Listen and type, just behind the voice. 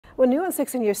Well, new on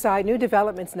 6 on your side, new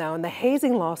developments now in the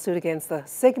hazing lawsuit against the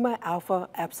Sigma Alpha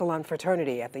Epsilon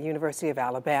fraternity at the University of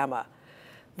Alabama.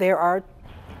 There are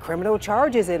criminal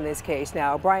charges in this case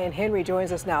now. Brian Henry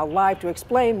joins us now live to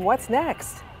explain what's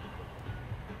next.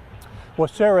 Well,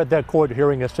 Sarah, that court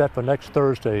hearing is set for next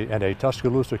Thursday in a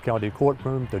Tuscaloosa County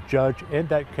courtroom. The judge in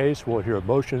that case will hear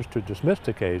motions to dismiss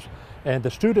the case, and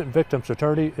the student victim's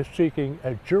attorney is seeking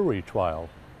a jury trial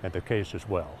in the case as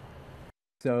well.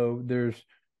 So there's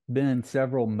been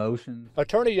several motions.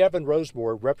 Attorney Evan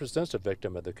Rosemore represents the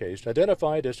victim of the case,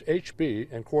 identified as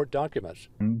HB in court documents.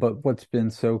 But what's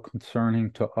been so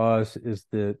concerning to us is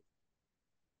that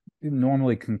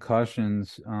normally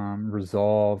concussions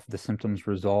the symptoms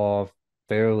resolve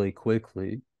fairly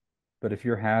quickly. But if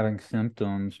you're having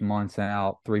symptoms months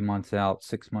out, 3 months out,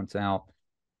 6 months out,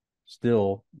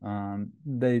 still,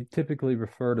 they typically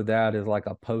refer to that as like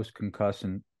a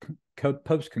post-concussive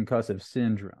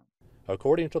syndrome.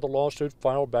 According to the lawsuit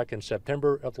filed back in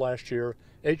September of last year,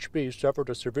 HB suffered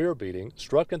a severe beating,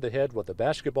 struck in the head with a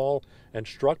basketball,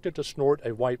 instructed to snort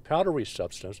a white powdery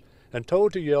substance, and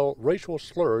told to yell racial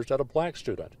slurs at a black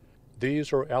student.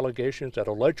 These are allegations that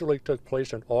allegedly took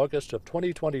place in August of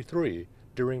 2023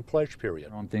 during pledge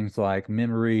period. On things like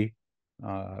memory,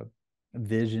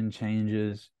 vision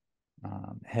changes,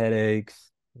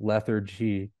 headaches,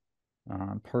 lethargy,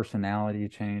 personality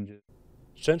changes.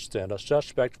 Since then, a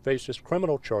suspect faces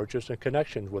criminal charges in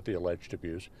connection with the alleged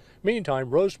abuse. Meantime,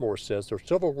 Rosemore says their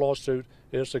civil lawsuit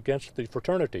is against the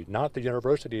fraternity, not the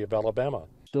University of Alabama.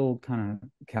 Still kind of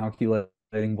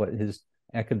calculating what his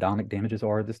economic damages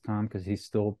are this time because he's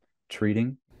still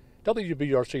treating.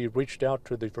 WBRC reached out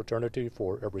to the fraternity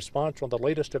for a response on the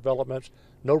latest developments.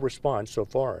 No response so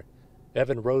far.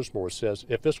 Evan Rosemore says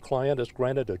if his client is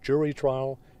granted a jury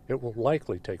trial, it will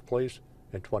likely take place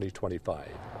in 2025.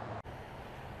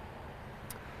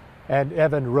 And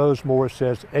Evan Rosemore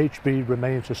says HB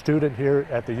remains a student here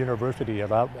at the University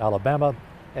of Alabama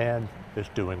and is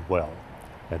doing well.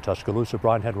 In Tuscaloosa,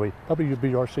 Brian Henry,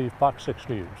 WBRC Fox 6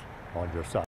 News on your side.